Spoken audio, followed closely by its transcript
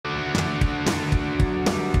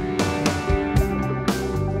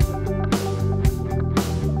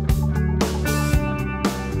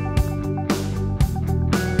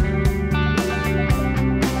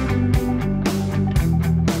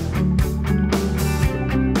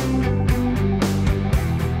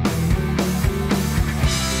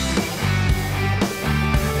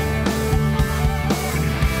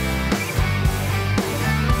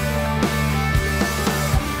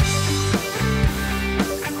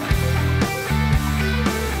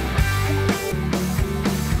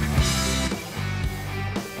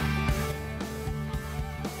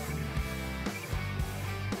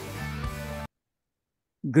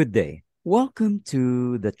Good day. Welcome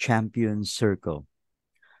to the Champion Circle.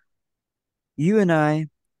 You and I,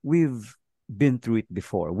 we've been through it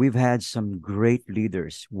before. We've had some great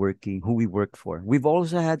leaders working who we work for. We've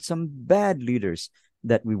also had some bad leaders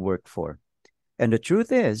that we work for. And the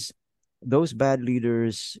truth is, those bad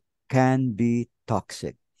leaders can be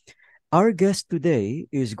toxic. Our guest today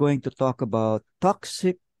is going to talk about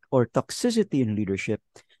toxic or toxicity in leadership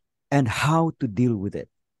and how to deal with it.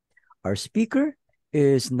 Our speaker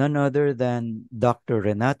is none other than Dr.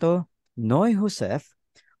 Renato Noy Josef,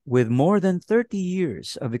 with more than 30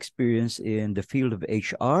 years of experience in the field of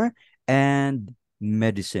HR and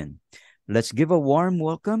medicine. Let's give a warm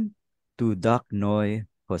welcome to Doc Noy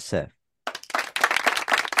Josef.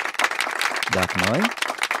 Doc Noy?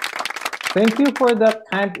 Thank you for that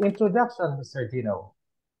kind introduction, Mr. Dino.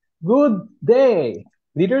 Good day,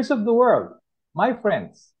 leaders of the world, my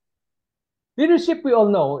friends. Leadership, we all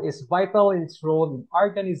know, is vital in its role in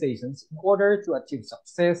organizations in order to achieve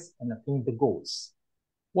success and attain the goals.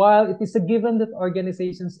 While it is a given that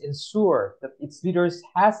organizations ensure that its leaders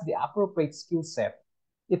has the appropriate skill set,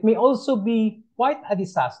 it may also be quite a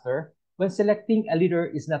disaster when selecting a leader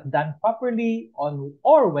is not done properly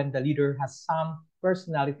or when the leader has some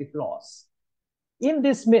personality flaws. In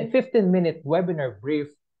this 15-minute webinar brief,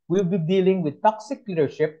 we'll be dealing with toxic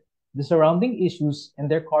leadership, the surrounding issues, and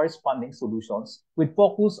their corresponding solutions with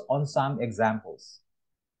focus on some examples.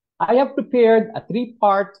 I have prepared a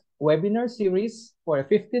three-part webinar series for a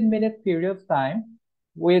 15-minute period of time,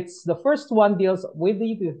 which the first one deals with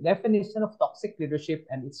the definition of toxic leadership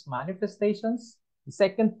and its manifestations. The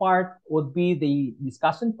second part would be the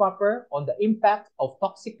discussion proper on the impact of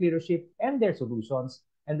toxic leadership and their solutions.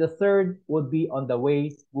 And the third would be on the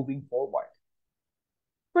way moving forward.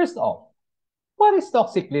 First off, what is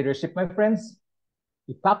toxic leadership, my friends?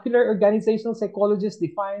 The popular organizational psychologist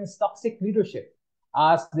defines toxic leadership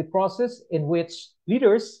as the process in which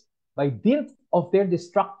leaders, by dint of their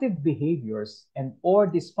destructive behaviors and or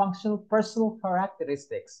dysfunctional personal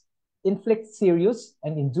characteristics, inflict serious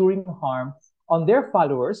and enduring harm on their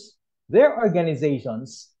followers, their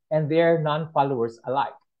organizations, and their non-followers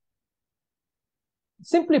alike.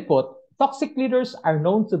 Simply put, toxic leaders are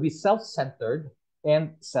known to be self-centered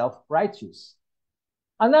and self-righteous.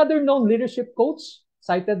 Another known leadership coach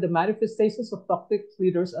cited the manifestations of toxic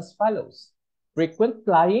leaders as follows: frequent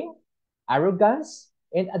lying, arrogance,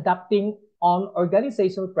 and adapting on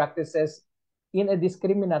organizational practices in a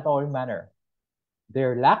discriminatory manner.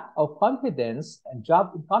 Their lack of confidence and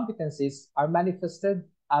job incompetencies are manifested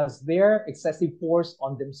as their excessive force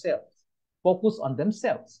on themselves, focus on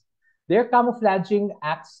themselves. Their camouflaging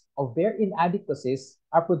acts of their inadequacies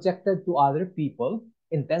are projected to other people,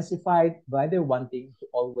 intensified by their wanting to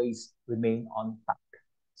always remain on track.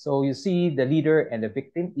 So you see the leader and the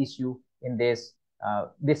victim issue in this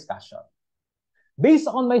discussion. Based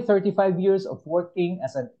on my 35 years of working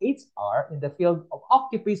as an HR in the field of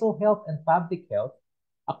occupational health and public health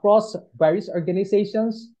across various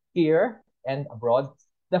organizations here and abroad,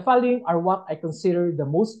 the following are what I consider the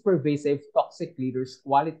most pervasive toxic leaders'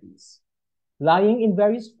 qualities. Lying in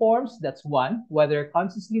various forms, that's one, whether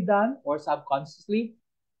consciously done or subconsciously.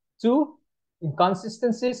 Two,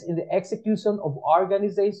 inconsistencies in the execution of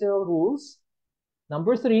organizational rules.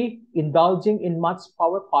 Number three, indulging in much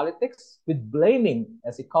power politics with blaming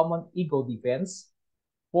as a common ego defense.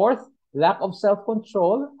 Fourth, lack of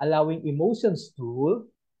self-control, allowing emotions to rule.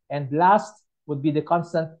 And last would be the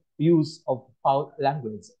constant use of foul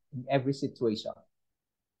language in every situation.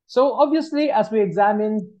 So obviously, as we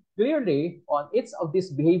examine clearly on each of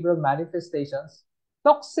these behavioral manifestations,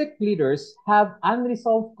 toxic leaders have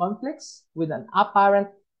unresolved conflicts with an apparent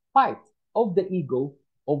fight of the ego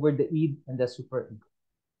over the id and the superego.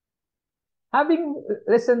 Having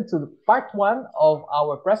listened to part one of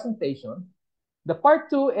our presentation, the part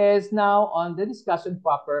two is now on the discussion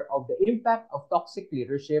proper of the impact of toxic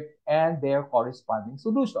leadership and their corresponding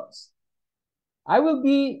solutions. I will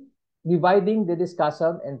be dividing the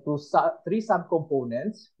discussion into three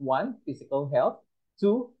subcomponents. One, physical health.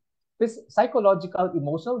 Two, psychological,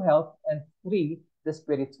 emotional health. And three, the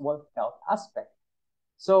spiritual health aspect.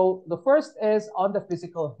 So the first is on the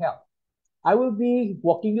physical health. I will be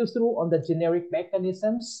walking you through on the generic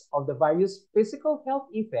mechanisms of the various physical health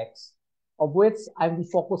effects, of which I'm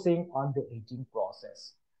focusing on the aging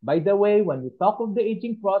process. By the way, when we talk of the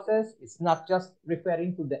aging process, it's not just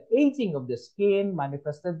referring to the aging of the skin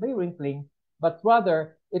manifested by wrinkling, but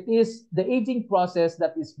rather it is the aging process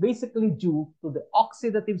that is basically due to the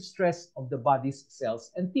oxidative stress of the body's cells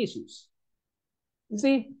and tissues. You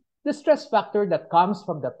see, the stress factor that comes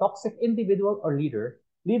from the toxic individual or leader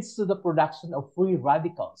leads to the production of free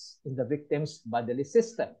radicals in the victim's bodily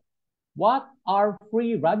system. What are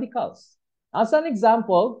free radicals? As an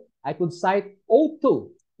example, I could cite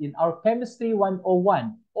O2 in our Chemistry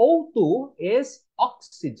 101. O2 is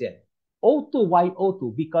oxygen. O2, why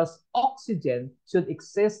O2? Because oxygen should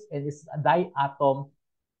exist in its diatom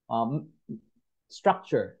um,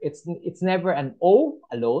 structure. It's never an O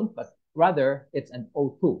alone, but rather it's an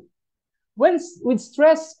O2. With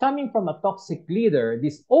stress coming from a toxic leader,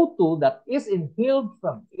 this O2 that is inhaled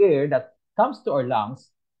from air that comes to our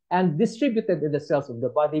lungs and distributed in the cells of the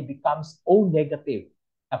body becomes O negative,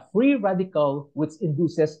 a free radical which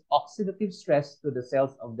induces oxidative stress to the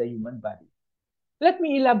cells of the human body. Let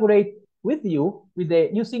me elaborate with you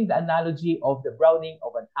using the analogy of the browning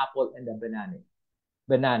of an apple and a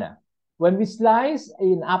banana. When we slice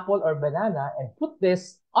an apple or banana and put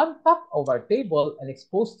this on top of our table and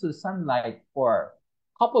expose to the sunlight for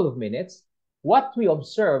a couple of minutes, what we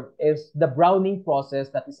observe is the browning process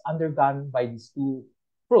that is undergone by these two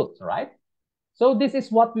fruits, right? So this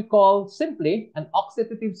is what we call simply an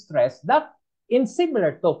oxidative stress that, in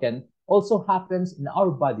similar token, also happens in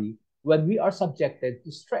our body when we are subjected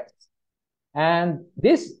to stress. And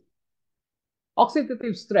this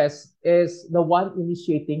oxidative stress is the one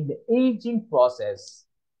initiating the aging process.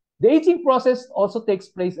 The aging process also takes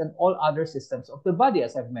place in all other systems of the body,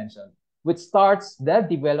 as I've mentioned, which starts the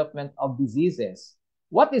development of diseases.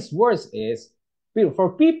 What is worse is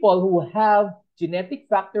for people who have genetic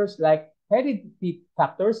factors like heredity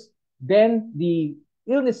factors, then the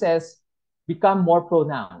illnesses become more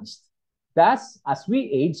pronounced. Thus, as we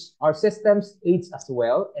age, our systems age as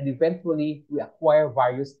well, and eventually we acquire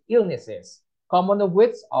various illnesses, common of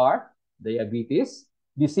which are diabetes,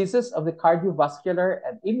 diseases of the cardiovascular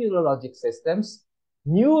and immunologic systems,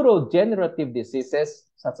 neurodegenerative diseases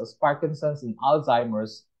such as Parkinson's and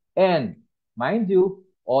Alzheimer's, and, mind you,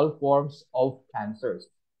 all forms of cancers.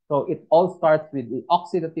 So it all starts with the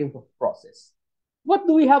oxidative process. What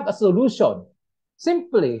do we have as a solution?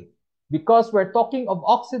 Simply, because we're talking of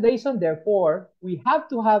oxidation, therefore, we have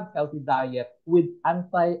to have healthy diet with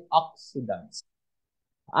antioxidants.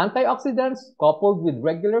 Antioxidants, coupled with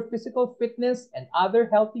regular physical fitness and other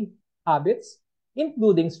healthy habits,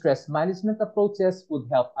 including stress management approaches, would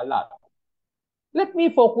help a lot. Let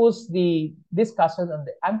me focus the discussion on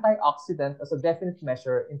the antioxidant as a definite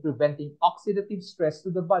measure in preventing oxidative stress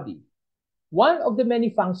to the body. One of the many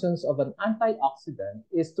functions of an antioxidant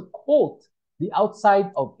is to coat the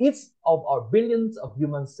outside of each of our billions of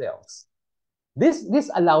human cells.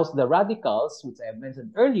 This allows the radicals, which I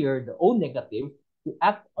mentioned earlier, the O negative, to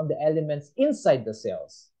act on the elements inside the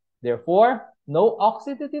cells. Therefore, no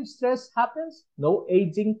oxidative stress happens, no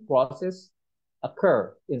aging process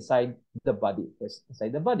occur inside the body.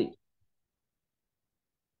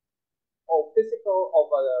 Of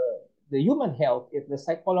the human health is the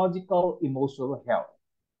psychological, emotional health.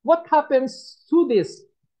 What happens to this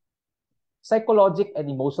psychological and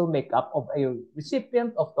emotional makeup of a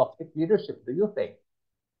recipient of toxic leadership, do you think?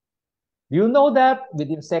 Do you know that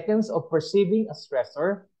within seconds of perceiving a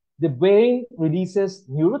stressor, the brain releases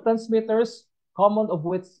neurotransmitters, common of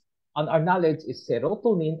which, on our knowledge, is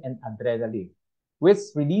serotonin and adrenaline, which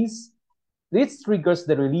triggers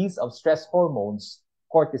the release of stress hormones,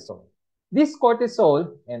 cortisol. This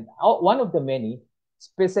cortisol, and one of the many,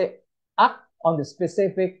 act on the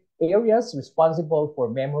specific areas responsible for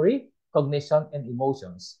memory, cognition, and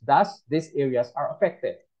emotions. Thus, these areas are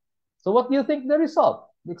affected. So what do you think the result?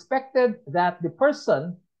 Expected that the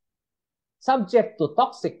person subject to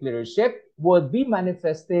toxic leadership would be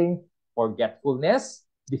manifesting forgetfulness,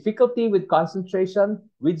 difficulty with concentration,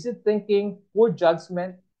 rigid thinking, poor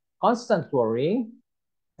judgment, constant worrying.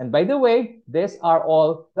 And by the way, these are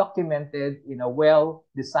all documented in a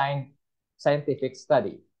well-designed scientific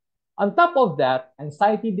study. On top of that,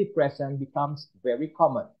 anxiety, depression becomes very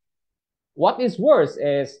common. What is worse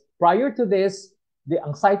is prior to this, the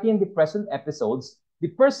anxiety and depression episodes, the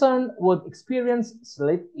person would experience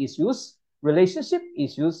sleep issues, relationship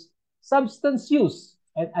issues, substance use,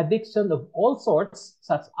 and addiction of all sorts,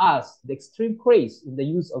 such as the extreme craze in the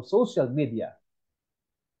use of social media.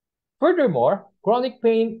 Furthermore, chronic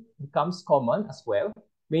pain becomes common as well,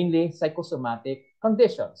 mainly psychosomatic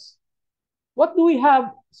conditions. What do we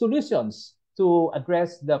have solutions to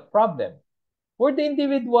address the problem? For the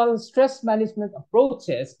individual, stress management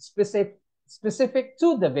approaches specific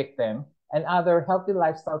to the victim and other healthy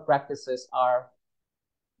lifestyle practices are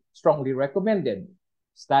strongly recommended.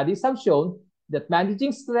 Studies have shown that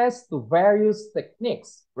managing stress to various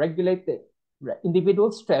techniques regulate the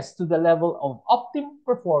individual stress to the level of optimum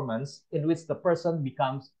performance in which the person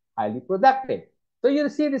becomes highly productive. So you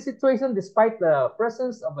see the situation, despite the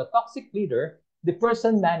presence of a toxic leader, the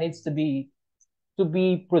person managed to be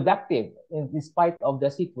productive in despite of the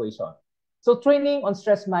situation. So training on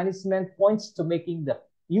stress management points to making the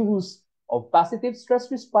use of positive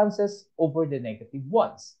stress responses over the negative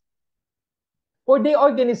ones. For the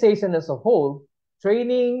organization as a whole,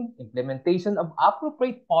 training, implementation of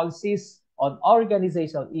appropriate policies on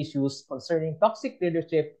organizational issues concerning toxic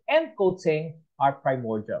leadership and coaching are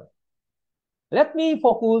primordial. Let me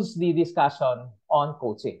focus the discussion on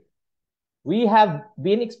coaching. We have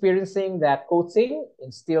been experiencing that coaching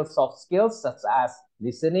instills soft skills such as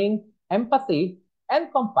listening, empathy,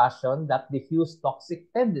 and compassion that diffuse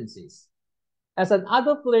toxic tendencies. As an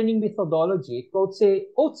adult learning methodology,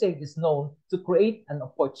 coaching is known to create an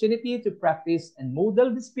opportunity to practice and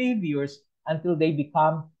model these behaviors until they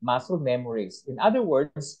become muscle memories. In other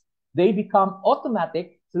words, they become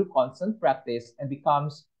automatic through constant practice and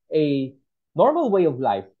becomes a normal way of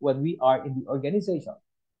life when we are in the organization.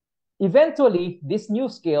 Eventually, these new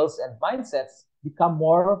skills and mindsets become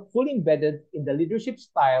more fully embedded in the leadership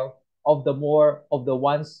style of the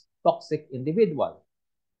once toxic individual.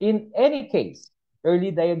 In any case, early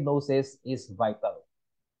diagnosis is vital.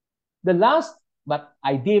 The last, but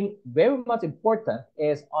I deem very much important,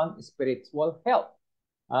 is on spiritual health.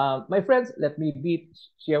 My friends, let me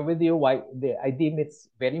share with you why I deem it's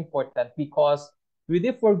very important, because with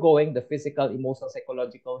the foregoing the physical, emotional,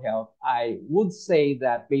 psychological health, I would say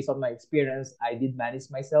that based on my experience, I did manage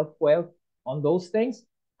myself well on those things.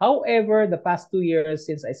 However, the past 2 years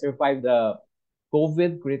since I survived the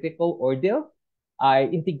COVID critical ordeal, I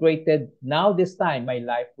integrated now this time my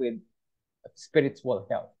life with spiritual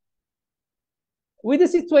health. With the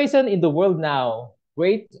situation in the world now,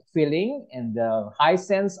 great feeling and the high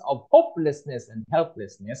sense of hopelessness and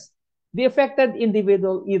helplessness, the affected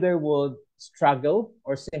individual either would struggle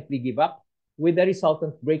or simply give up, with the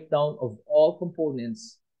resultant breakdown of all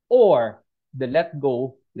components, or the let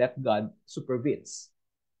go, let God supervenes.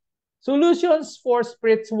 Solutions for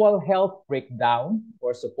spiritual health breakdown,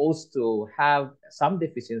 or supposed to have some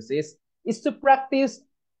deficiencies, is to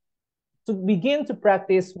begin to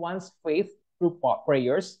practice one's faith through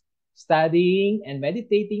prayers, studying and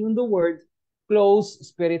meditating on the word, close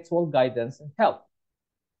spiritual guidance and help.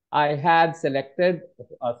 I had selected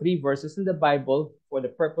 3 verses in the Bible for the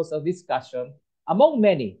purpose of discussion, among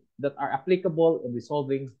many that are applicable in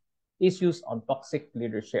resolving issues on toxic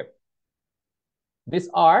leadership. These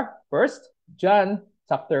are, first, John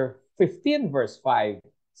chapter 15, verse 5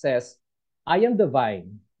 says, I am the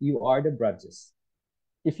vine, you are the branches.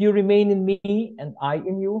 If you remain in me and I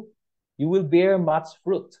in you, you will bear much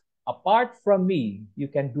fruit. Apart from me, you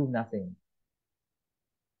can do nothing.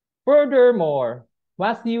 Furthermore,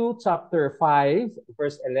 Matthew chapter 5,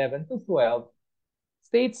 verse 11 to 12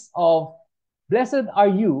 states of, Blessed are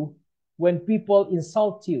you when people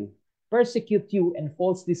insult you, persecute you, and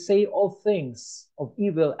falsely say all things of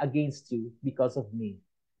evil against you because of me.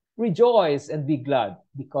 Rejoice and be glad,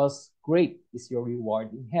 because great is your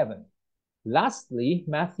reward in heaven. Lastly,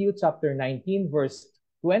 Matthew chapter 19, verse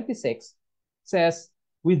 26 says,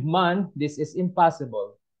 With man this is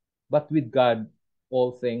impossible, but with God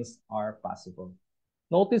all things are possible.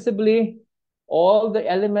 Noticeably, all the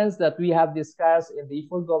elements that we have discussed in the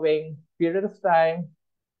foregoing period of time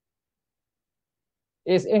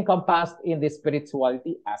is encompassed in the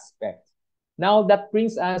spirituality aspect. Now, that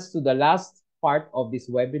brings us to the last part of this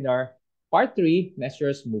webinar, part 3,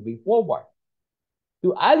 measures moving forward.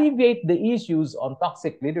 To alleviate the issues on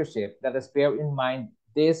toxic leadership, let us bear in mind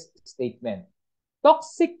this statement.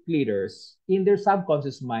 Toxic leaders, in their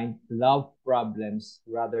subconscious mind, love problems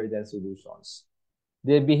rather than solutions.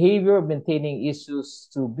 The behavior of maintaining issues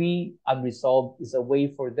to be unresolved is a way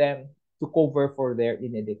for them to cover for their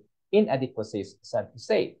inadequacies, sad to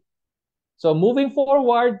say. So moving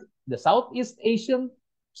forward, the Southeast Asian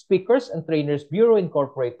Speakers and Trainers Bureau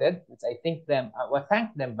Incorporated, which I thank them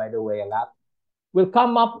by the way a lot, will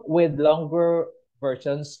come up with longer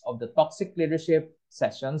versions of the toxic leadership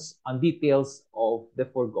sessions on details of the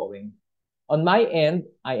foregoing. On my end,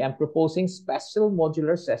 I am proposing special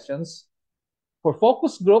modular sessions for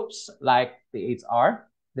focus groups like the HR,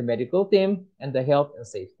 the medical team, and the health and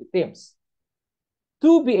safety teams.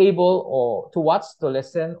 To be able to watch, to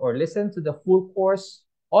listen, or listen to the full course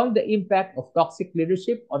on the impact of toxic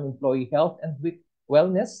leadership on employee health and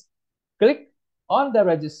wellness, click on the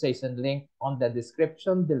registration link on the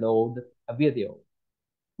description below the video.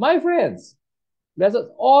 My friends, let us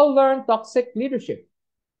all learn toxic leadership,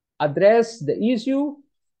 address the issue,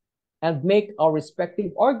 and make our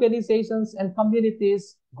respective organizations and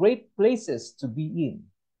communities great places to be in.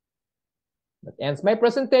 That ends my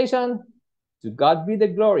presentation. To God be the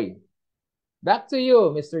glory. Back to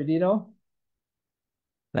you, Mr. Dino.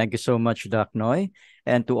 Thank you so much, Doc Noy.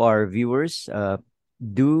 And to our viewers,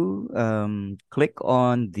 do click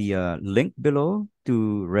on the link below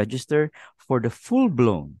to register for the full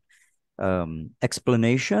blown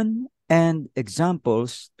explanation and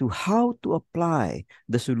examples to how to apply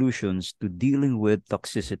the solutions to dealing with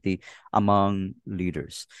toxicity among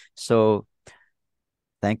leaders. So,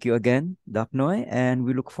 thank you again, Doc Noy, and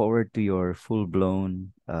we look forward to your full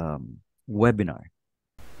blown webinar.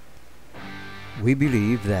 We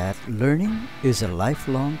believe that learning is a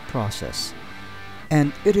lifelong process,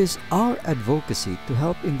 and it is our advocacy to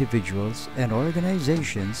help individuals and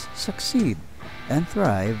organizations succeed and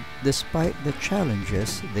thrive despite the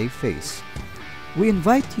challenges they face. We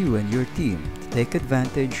invite you and your team to take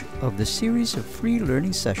advantage of the series of free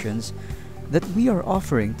learning sessions that we are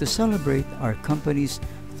offering to celebrate our company's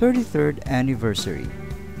 33rd anniversary.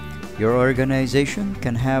 Your organization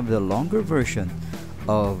can have the longer version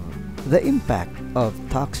of the impact of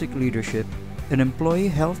toxic leadership in employee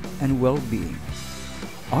health and well-being.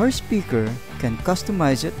 Our speaker can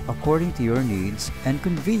customize it according to your needs and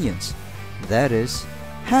convenience, that is,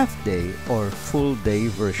 half-day or full-day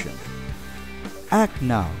version. Act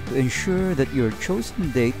now to ensure that your chosen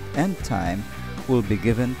date and time will be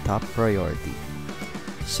given top priority.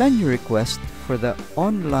 Send your request for the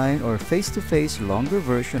online or face-to-face longer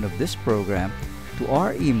version of this program to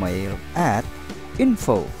our email at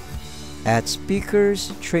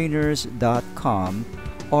info@speakerstrainers.com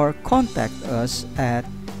or contact us at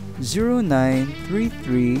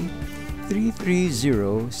 0933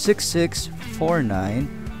 330 6649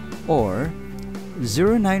 or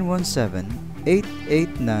 0917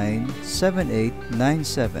 889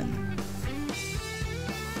 7897.